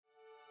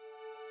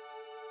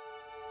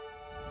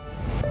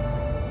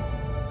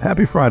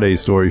Happy Friday,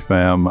 Story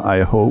Fam.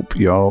 I hope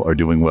y'all are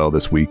doing well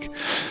this week.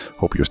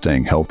 Hope you're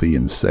staying healthy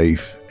and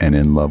safe and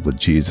in love with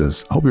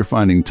Jesus. Hope you're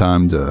finding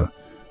time to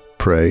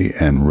pray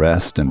and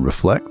rest and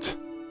reflect.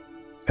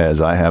 As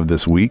I have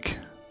this week,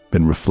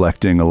 been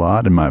reflecting a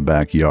lot in my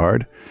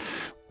backyard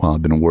while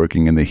I've been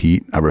working in the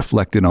heat. I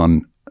reflected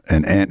on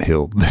an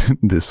anthill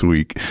this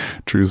week.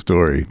 True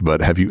story.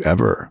 But have you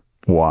ever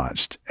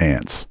watched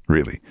ants,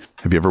 really?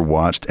 Have you ever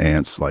watched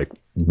ants like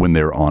when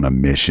they're on a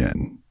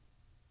mission?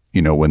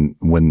 You know,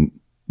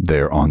 when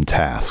they're on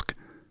task.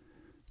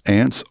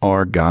 Ants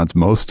are God's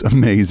most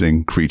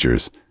amazing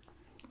creatures.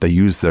 They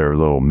use their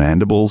little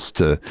mandibles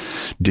to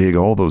dig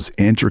all those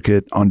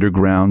intricate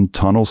underground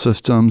tunnel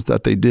systems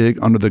that they dig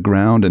under the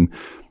ground. And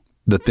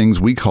the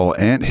things we call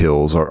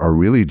anthills are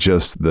really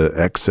just the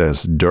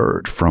excess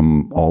dirt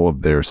from all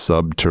of their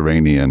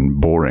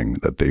subterranean boring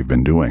that they've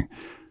been doing.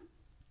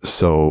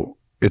 So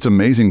it's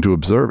amazing to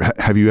observe.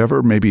 Have you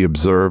ever maybe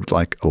observed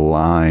like a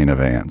line of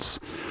ants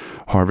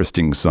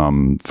harvesting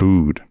some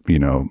food,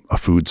 a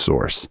food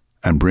source,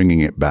 and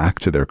bringing it back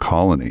to their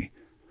colony?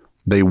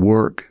 They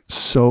work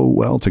so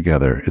well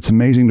together. It's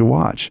amazing to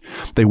watch.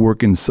 They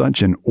work in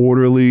such an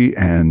orderly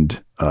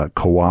and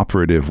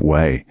cooperative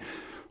way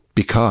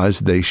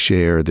because they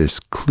share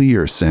this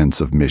clear sense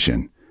of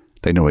mission.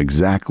 They know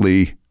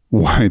exactly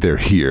why they're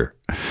here.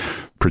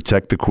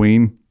 Protect the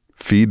queen,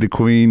 feed the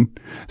queen,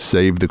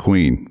 save the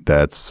queen.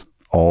 That's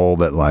all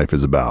that life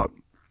is about.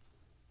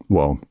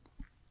 Well,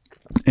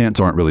 ants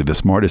aren't really the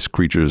smartest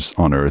creatures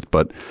on earth,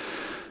 but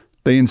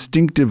they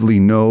instinctively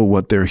know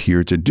what they're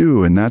here to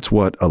do, and that's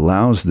what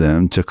allows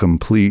them to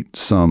complete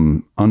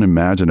some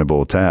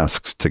unimaginable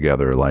tasks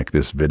together, like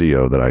this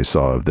video that I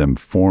saw of them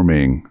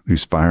forming,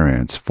 these fire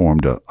ants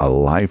formed a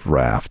life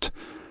raft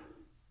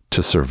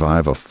to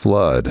survive a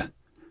flood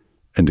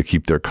and to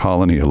keep their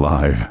colony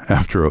alive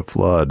after a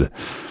flood.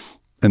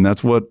 And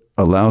that's what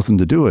allows them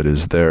to do it,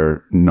 is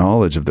their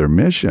knowledge of their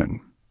mission.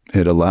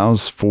 It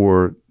allows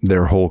for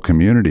their whole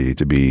community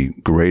to be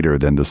greater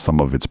than the sum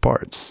of its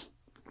parts.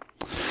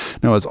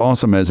 Now, as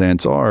awesome as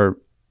ants are,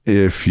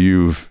 if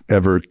you've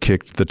ever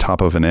kicked the top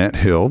of an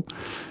anthill,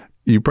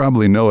 you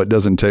probably know it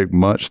doesn't take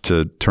much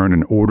to turn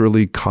an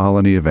orderly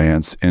colony of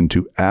ants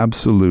into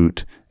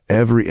absolute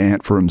every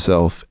ant for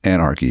himself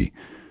anarchy.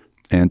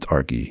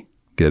 Antarchy.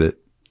 Get it?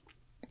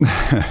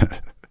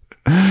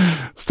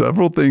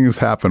 Several things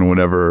happen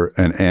whenever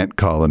an ant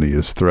colony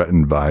is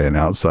threatened by an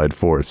outside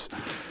force.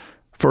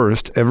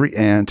 First, every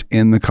ant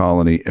in the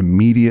colony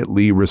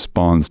immediately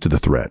responds to the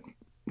threat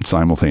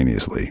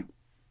simultaneously.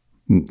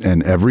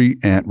 And every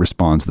ant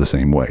responds the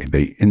same way.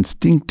 They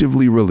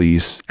instinctively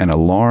release an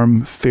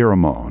alarm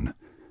pheromone,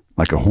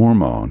 like a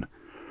hormone,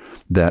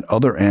 that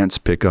other ants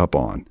pick up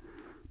on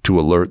to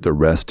alert the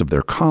rest of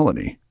their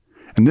colony.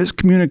 And this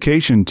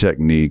communication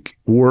technique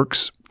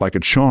works like a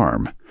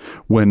charm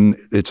when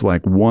it's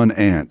like one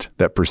ant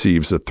that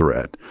perceives a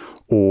threat,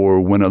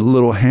 or when a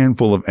little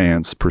handful of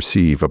ants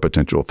perceive a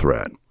potential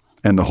threat,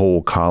 and the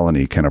whole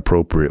colony can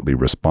appropriately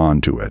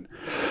respond to it.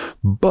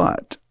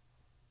 But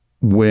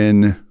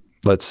when,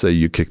 let's say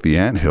you kick the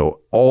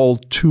anthill, all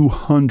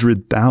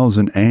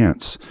 200,000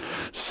 ants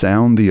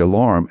sound the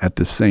alarm at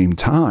the same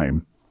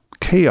time,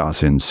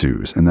 chaos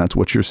ensues. And that's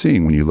what you're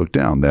seeing when you look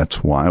down.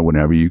 That's why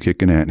whenever you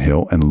kick an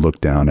anthill and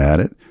look down at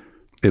it,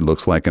 it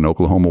looks like an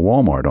Oklahoma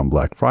Walmart on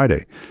Black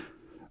Friday,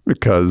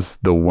 because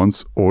the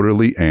once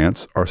orderly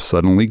ants are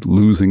suddenly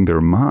losing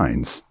their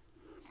minds,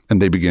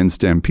 and they begin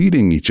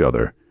stampeding each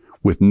other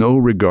with no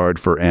regard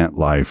for ant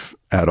life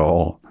at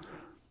all.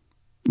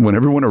 When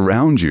everyone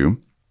around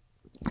you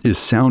is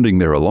sounding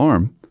their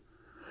alarm,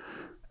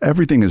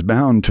 everything is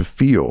bound to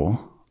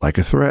feel like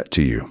a threat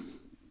to you.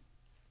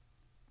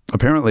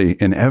 Apparently,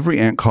 in every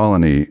ant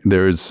colony,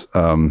 there's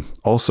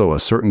also a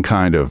certain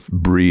kind of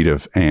breed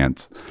of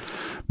ant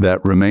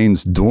that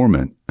remains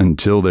dormant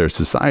until their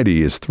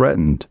society is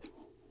threatened.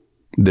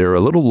 They're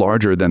a little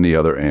larger than the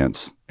other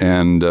ants,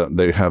 and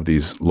they have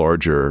these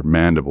larger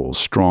mandibles,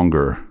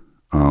 stronger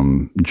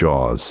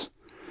jaws.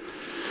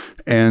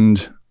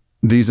 And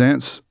these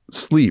ants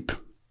sleep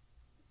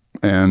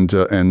and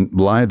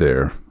lie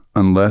there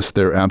unless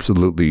they're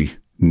absolutely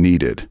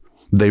needed.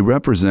 They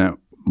represent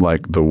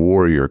like the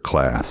warrior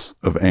class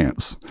of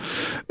ants.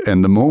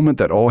 And the moment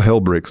that all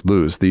hell breaks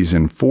loose, these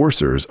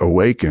enforcers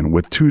awaken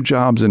with two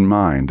jobs in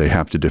mind. They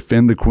have to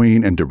defend the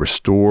queen and to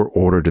restore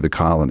order to the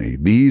colony.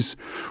 These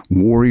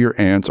warrior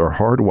ants are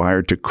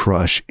hardwired to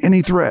crush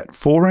any threat,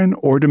 foreign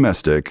or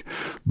domestic,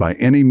 by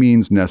any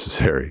means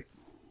necessary.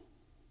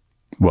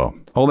 Well,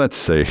 all that to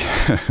say,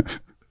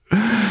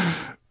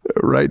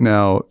 right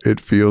now,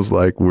 it feels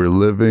like we're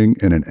living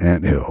in an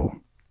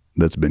anthill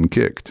that's been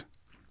kicked.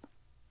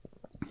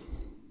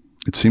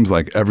 It seems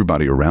like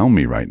everybody around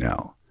me right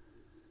now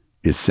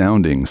is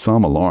sounding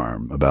some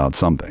alarm about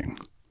something.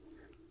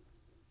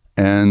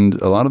 And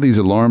a lot of these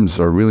alarms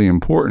are really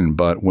important,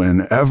 but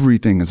when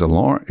everything is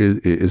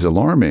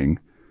alarming,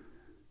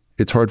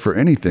 it's hard for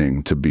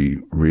anything to be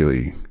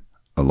really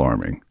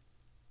alarming.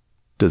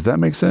 Does that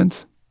make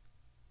sense?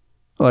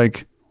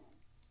 Like,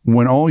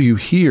 when all you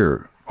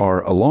hear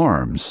are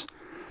alarms,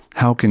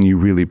 how can you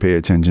really pay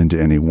attention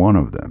to any one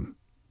of them?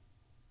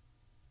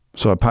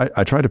 So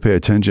I tried to pay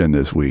attention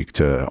this week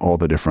to all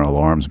the different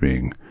alarms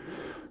being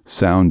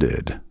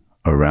sounded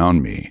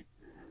around me.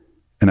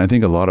 And I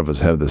think a lot of us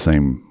have the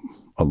same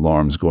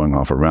alarms going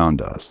off around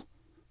us,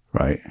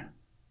 right?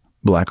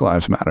 Black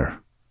lives matter.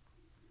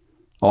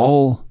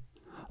 All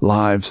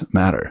lives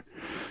matter.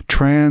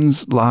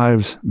 Trans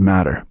lives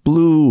matter.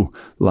 Blue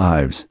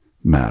lives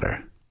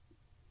matter.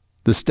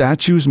 The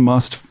statues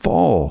must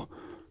fall.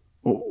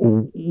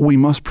 We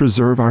must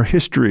preserve our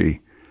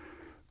history.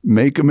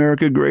 Make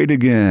America great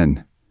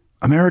again.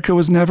 America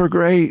was never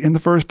great in the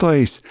first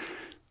place.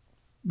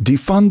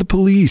 Defund the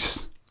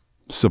police.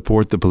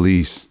 Support the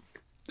police.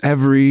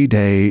 Every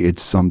day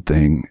it's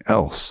something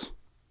else.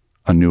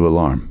 A new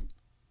alarm.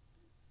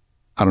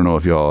 I don't know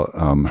if y'all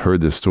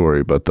heard this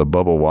story, but the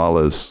Bubba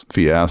Wallace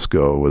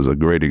fiasco was a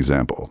great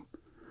example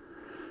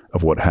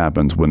of what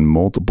happens when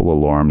multiple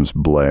alarms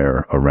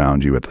blare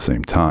around you at the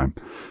same time.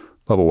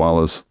 Bubba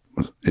Wallace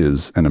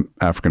is an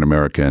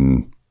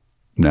African-American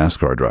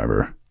NASCAR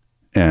driver,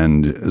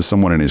 and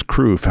someone in his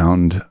crew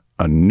found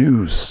a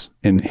noose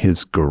in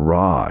his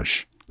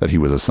garage that he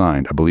was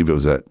assigned. I believe it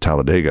was at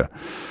Talladega.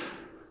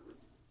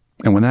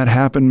 And when that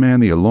happened, man,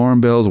 the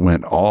alarm bells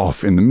went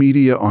off in the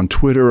media, on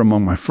Twitter,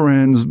 among my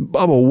friends.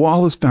 Bubba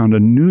Wallace found a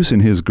noose in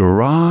his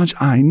garage.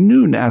 I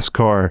knew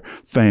NASCAR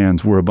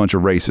fans were a bunch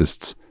of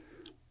racists.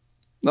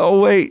 Oh,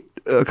 wait.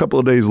 A couple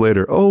of days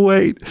later, oh,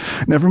 wait,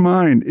 never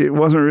mind. It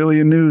wasn't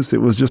really a noose.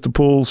 It was just a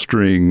pull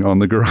string on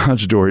the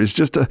garage door. It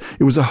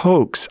was a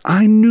hoax.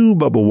 I knew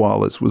Bubba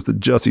Wallace was the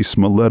Jussie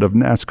Smollett of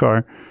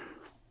NASCAR.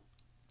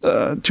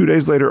 2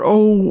 days later,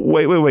 oh,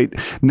 wait,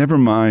 never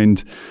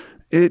mind.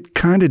 It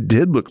kind of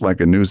did look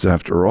like a noose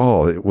after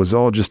all. It was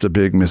all just a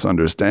big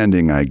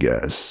misunderstanding, I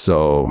guess.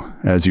 So,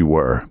 as you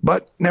were.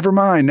 But never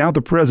mind. Now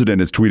the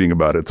president is tweeting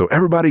about it. So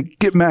everybody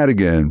get mad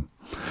again,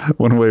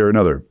 one way or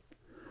another.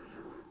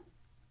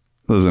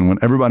 Listen, when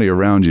everybody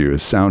around you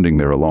is sounding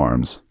their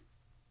alarms,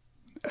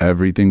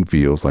 everything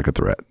feels like a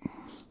threat.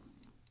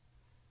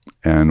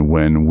 And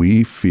when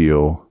we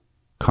feel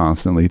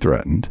constantly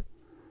threatened,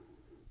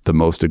 the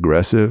most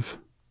aggressive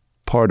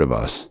part of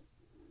us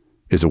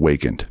is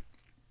awakened,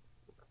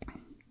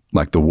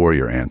 like the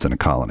warrior ants in a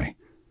colony.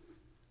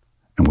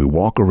 And we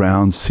walk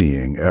around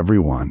seeing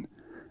everyone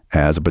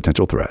as a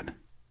potential threat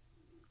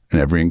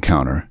and every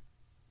encounter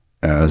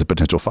as a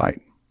potential fight.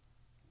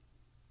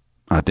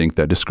 I think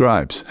that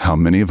describes how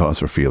many of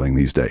us are feeling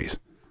these days.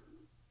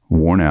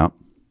 Worn out,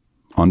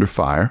 under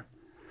fire,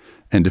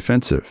 and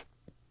defensive.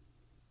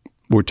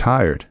 We're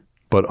tired,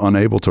 but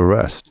unable to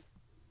rest.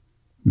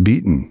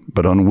 Beaten,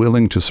 but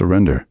unwilling to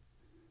surrender.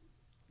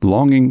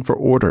 Longing for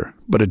order,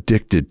 but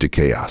addicted to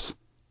chaos.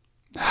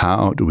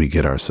 How do we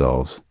get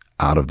ourselves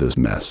out of this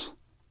mess?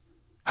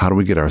 How do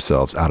we get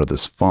ourselves out of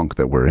this funk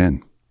that we're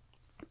in?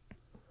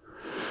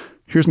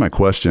 Here's my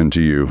question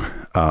to you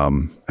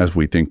as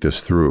we think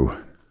this through.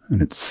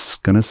 And it's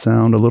going to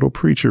sound a little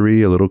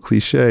preachery, a little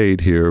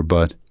cliched here,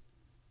 but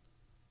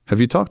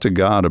have you talked to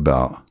God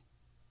about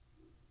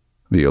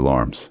the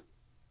alarms?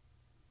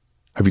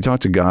 Have you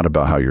talked to God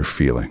about how you're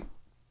feeling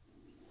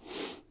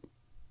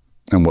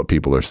and what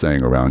people are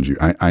saying around you?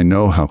 I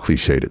know how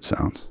cliched it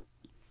sounds,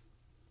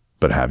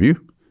 but have you?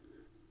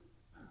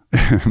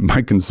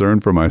 My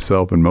concern for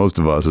myself and most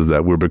of us is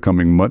that we're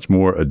becoming much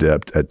more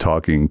adept at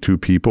talking to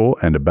people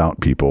and about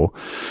people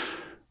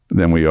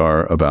than we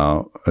are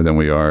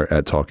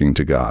at talking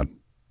to God.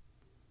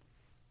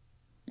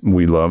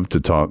 We love to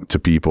talk to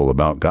people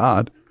about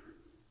God,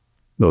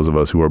 those of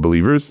us who are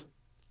believers,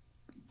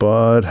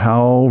 but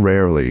how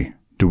rarely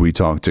do we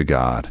talk to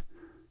God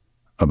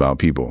about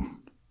people?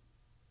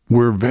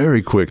 We're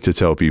very quick to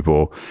tell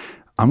people,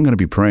 I'm going to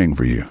be praying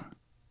for you.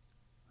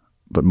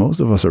 But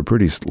most of us are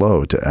pretty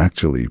slow to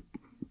actually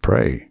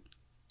pray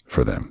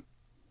for them.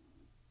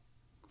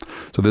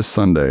 So this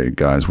Sunday,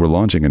 guys, we're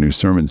launching a new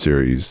sermon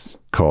series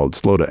called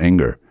Slow to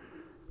Anger,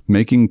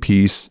 Making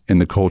Peace in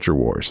the Culture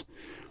Wars.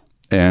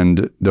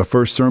 And the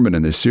first sermon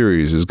in this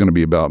series is going to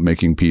be about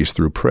making peace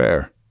through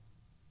prayer.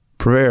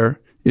 Prayer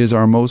is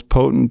our most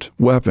potent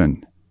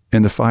weapon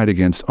in the fight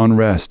against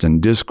unrest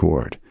and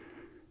discord.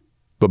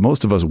 But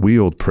most of us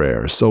wield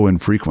prayer so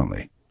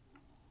infrequently.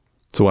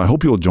 So I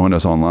hope you'll join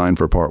us online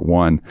for part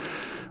 1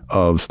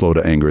 of Slow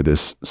to Anger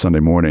this Sunday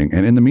morning.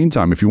 And in the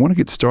meantime, if you want to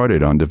get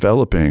started on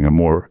developing a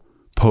more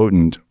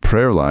potent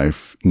prayer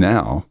life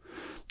now,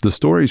 the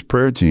Stories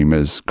prayer team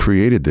has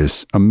created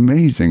this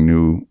amazing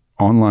new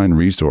online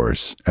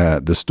resource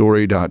at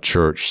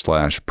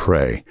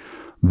thestory.church/pray,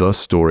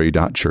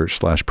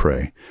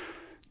 thestory.church/pray,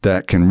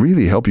 that can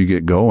really help you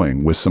get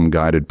going with some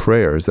guided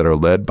prayers that are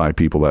led by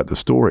people at the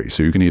Story.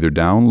 So you can either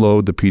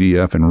download the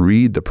PDF and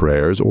read the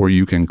prayers, or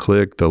you can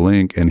click the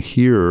link and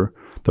hear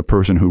the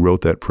person who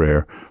wrote that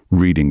prayer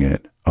reading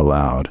it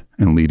aloud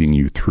and leading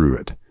you through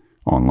it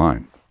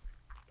online.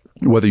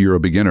 Whether you're a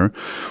beginner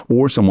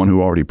or someone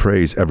who already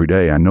prays every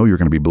day, I know you're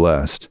going to be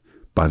blessed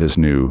by this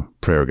new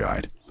prayer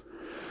guide.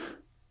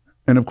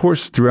 And of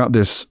course, throughout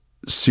this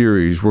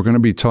series, we're going to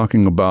be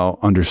talking about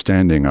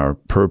understanding our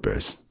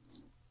purpose.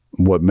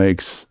 What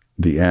makes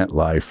the ant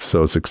life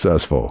so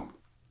successful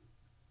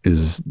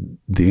is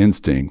the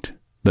instinct,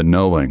 the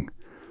knowing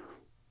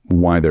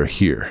why they're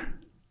here.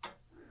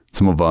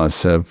 Some of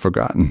us have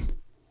forgotten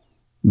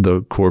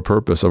the core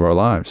purpose of our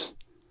lives,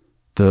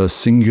 the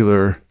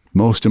singular,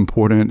 most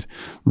important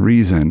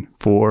reason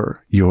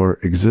for your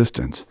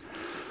existence.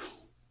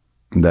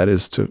 And that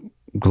is to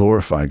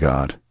glorify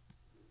God,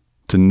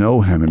 to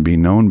know him and be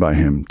known by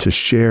him, to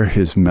share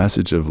his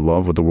message of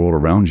love with the world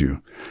around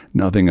you.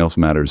 Nothing else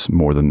matters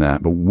more than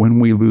that. But when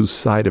we lose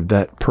sight of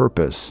that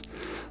purpose,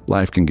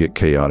 life can get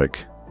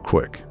chaotic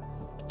quick.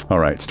 All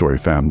right, Story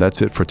Fam,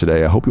 that's it for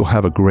today. I hope you'll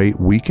have a great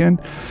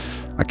weekend.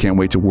 I can't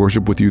wait to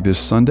worship with you this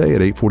Sunday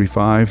at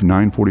 8:45,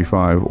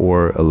 9:45,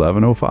 or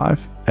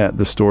 11:05 at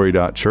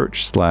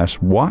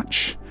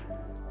thestory.church/watch,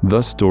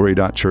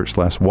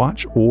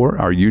 thestory.church/watch, or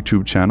our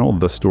YouTube channel,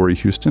 The Story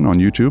Houston on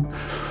YouTube,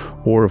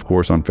 or of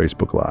course on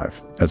Facebook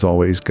Live. As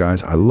always,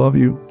 guys, I love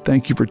you.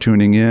 Thank you for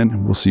tuning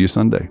in. We'll see you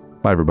Sunday.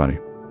 Bye, everybody.